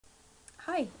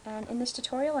Hi, and in this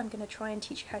tutorial I'm going to try and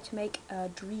teach you how to make a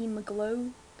dream glow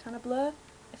kind of blur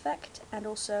effect and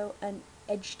also an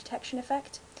edge detection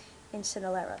effect in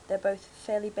Cinelerra. They're both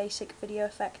fairly basic video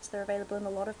effects. They're available in a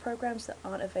lot of programs that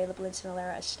aren't available in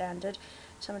Cinelerra as standard,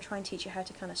 so I'm going to try and teach you how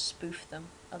to kind of spoof them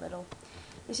a little.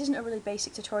 This isn't a really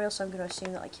basic tutorial, so I'm going to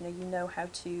assume that you know how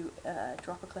to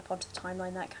drop a clip onto the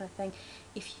timeline, that kind of thing.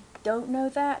 If you don't know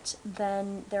that,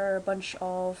 then there are a bunch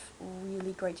of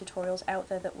really great tutorials out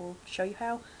there that will show you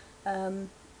how.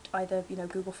 Either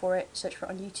Google for it, search for it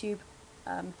on YouTube,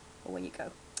 or where you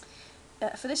go.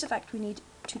 For this effect we need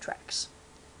 2 tracks,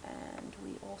 and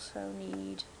we also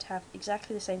need to have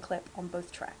exactly the same clip on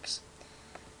both tracks.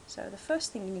 So the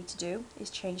first thing you need to do is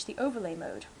change the overlay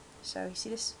mode. So you see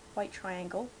this white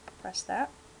triangle, press that,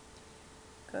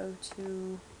 go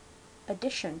to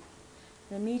Addition,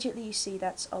 and immediately you see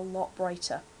that's a lot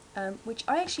brighter, which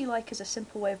I actually like as a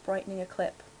simple way of brightening a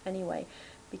clip anyway,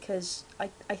 because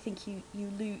I think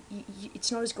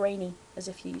it's not as grainy as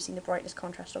if you're using the brightness,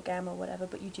 contrast or gamma or whatever,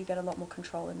 but you do get a lot more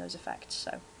control in those effects,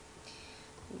 so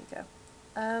there you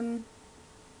go.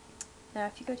 Now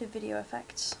if you go to Video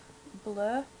Effects,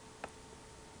 Blur,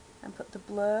 and put the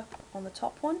blur on the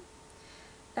top one.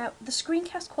 Now the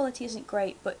screencast quality isn't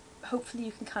great, but hopefully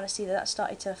you can kind of see that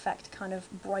started to affect kind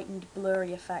of brightened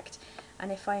blurry effect,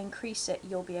 and if I increase it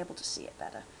you'll be able to see it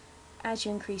better. As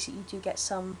you increase it you do get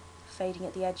some fading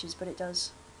at the edges, but it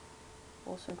does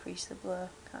also increase the blur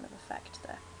kind of effect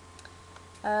there.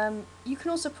 You can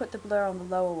also put the blur on the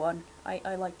lower one.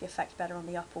 I like the effect better on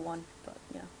the upper one, but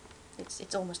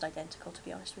it's almost identical, to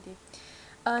be honest with you.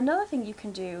 Another thing you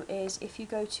can do is if you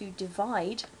go to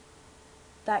Divide,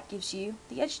 that gives you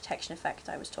the edge detection effect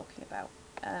I was talking about.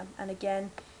 And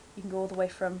again, you can go all the way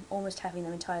from almost having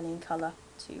them entirely in colour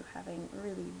to having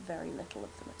really very little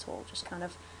of them at all. Just kind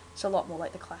of, it's a lot more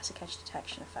like the classic edge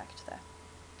detection effect there,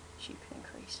 which you can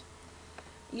increase.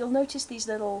 You'll notice these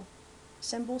little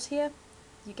symbols here.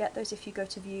 You get those if you go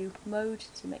to View Mode,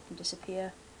 so you make them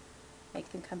disappear, make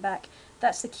them come back.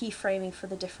 That's the keyframing for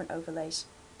the different overlays,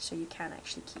 so you can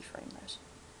actually keyframe those.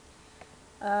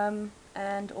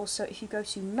 And also if you go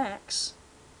to Max,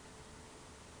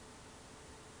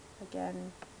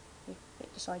 again, if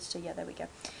it decides to, yeah, there we go.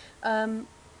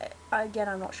 Again,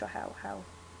 I'm not sure how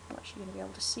much you're going to be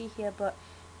able to see here, but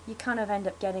you kind of end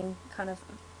up getting kind of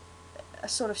a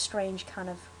sort of strange kind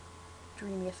of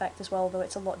dreamy effect as well, though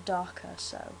it's a lot darker,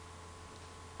 so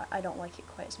I don't like it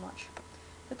quite as much.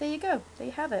 But there you go, there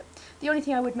you have it. The only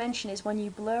thing I would mention is when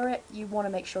you blur it, you want to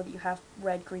make sure that you have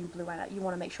red, green, blue, and you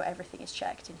want to make sure everything is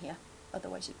checked in here.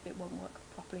 Otherwise it won't work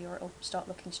properly, or it'll start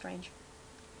looking strange.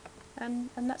 And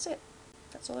that's it.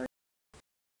 That's all there is.